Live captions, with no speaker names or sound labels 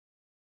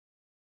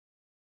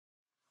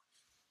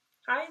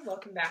Hi,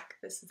 welcome back.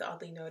 This is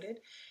Oddly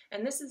Noted,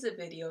 and this is a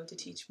video to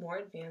teach more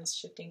advanced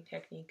shifting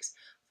techniques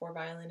for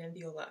violin and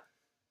viola.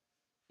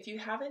 If you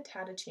haven't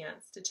had a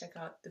chance to check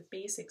out the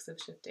basics of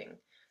shifting,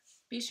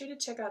 be sure to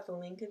check out the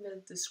link in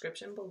the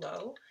description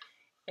below,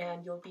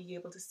 and you'll be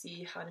able to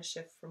see how to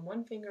shift from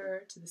one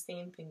finger to the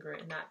same finger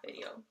in that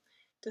video.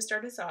 To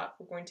start us off,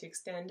 we're going to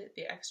extend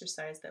the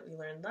exercise that we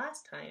learned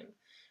last time,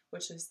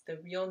 which is the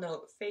real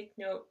note, fake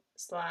note,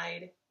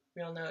 slide,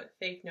 real note,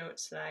 fake note,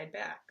 slide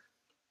back.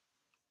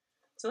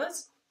 So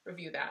let's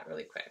review that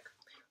really quick.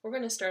 We're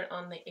going to start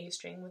on the A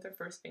string with our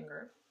first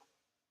finger.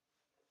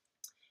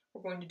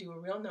 We're going to do a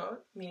real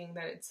note, meaning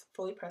that it's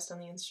fully pressed on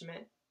the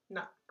instrument,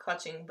 not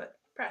clutching, but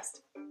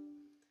pressed.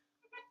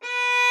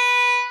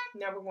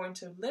 Now we're going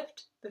to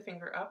lift the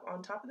finger up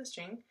on top of the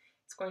string.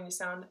 It's going to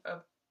sound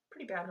a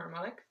pretty bad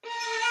harmonic.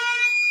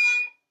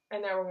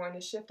 And now we're going to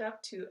shift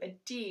up to a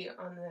D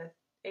on the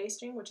A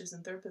string, which is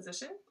in third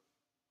position,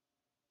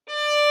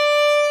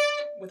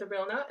 with a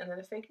real note and then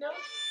a fake note.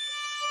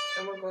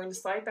 And we're going to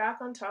slide back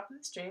on top of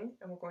the string,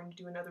 and we're going to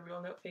do another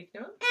real note, fake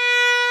note.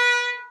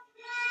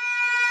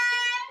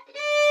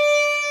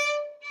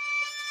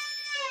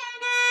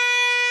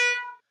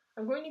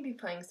 I'm going to be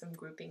playing some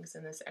groupings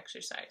in this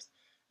exercise,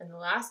 and the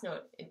last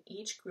note in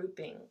each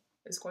grouping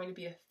is going to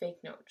be a fake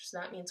note, so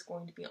that means it's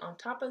going to be on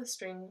top of the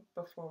string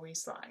before we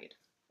slide.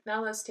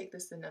 Now let's take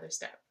this another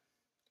step.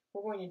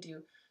 We're going to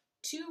do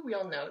 2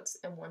 real notes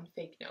and 1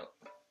 fake note.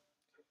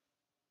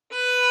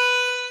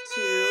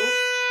 2,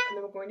 and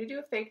then we're going to do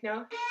a fake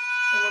note,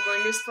 and we're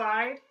going to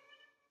slide,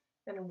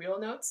 and a real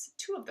notes,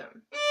 2 of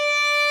them.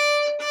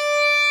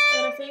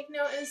 And a fake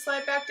note and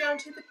slide back down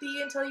to the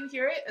B until you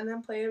hear it, and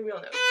then play a real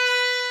note.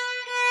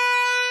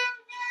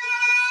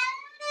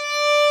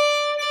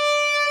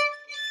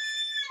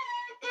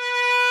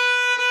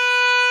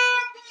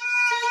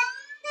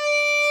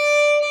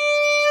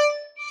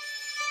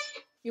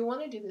 You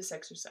want to do this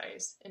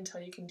exercise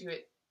until you can do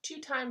it 2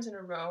 times in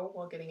a row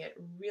while getting it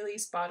really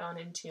spot on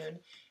in tune,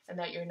 and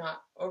that you're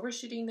not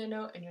overshooting the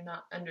note and you're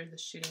not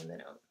undershooting the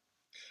note.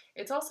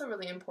 It's also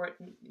really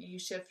important that you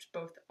shift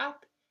both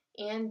up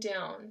and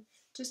down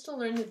just to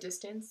learn the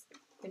distance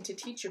and to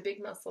teach your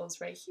big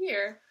muscles right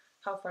here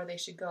how far they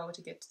should go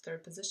to get to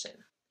third position.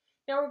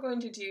 Now we're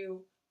going to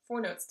do 4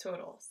 notes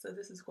total. So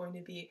this is going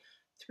to be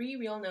 3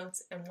 real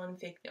notes and 1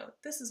 fake note.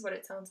 This is what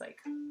it sounds like.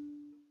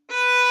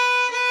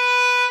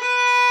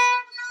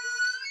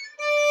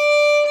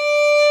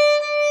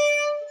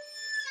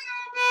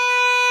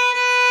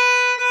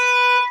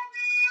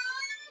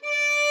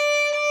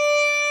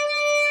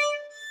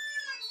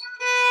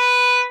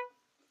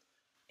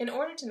 In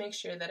order to make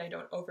sure that I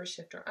don't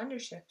overshift or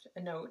undershift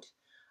a note,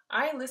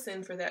 I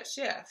listen for that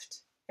shift,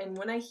 and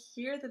when I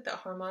hear that the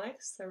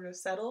harmonics sort of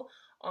settle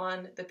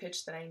on the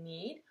pitch that I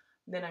need,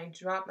 then I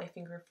drop my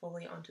finger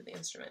fully onto the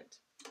instrument.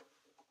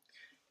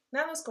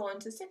 Now let's go on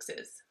to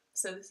 6s.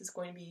 So this is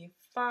going to be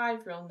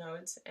 5 real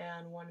notes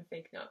and 1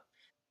 fake note.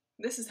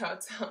 This is how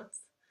it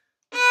sounds.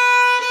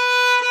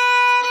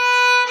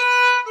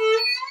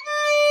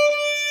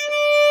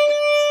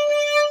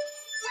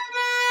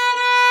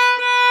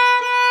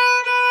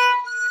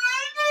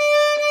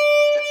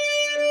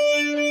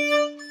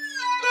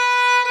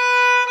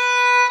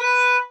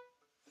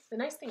 The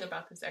nice thing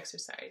about this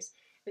exercise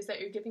is that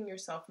you're giving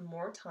yourself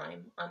more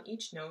time on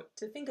each note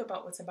to think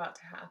about what's about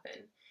to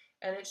happen,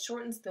 and it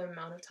shortens the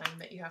amount of time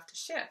that you have to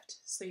shift,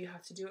 so you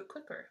have to do it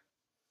quicker.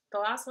 The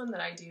last one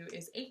that I do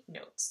is 8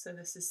 notes, so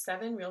this is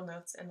 7 real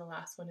notes and the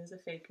last one is a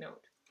fake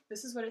note.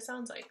 This is what it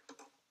sounds like.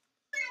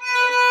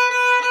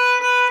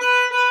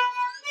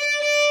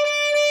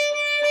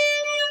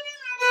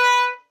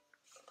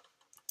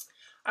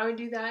 I would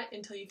do that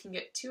until you can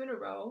get 2 in a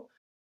row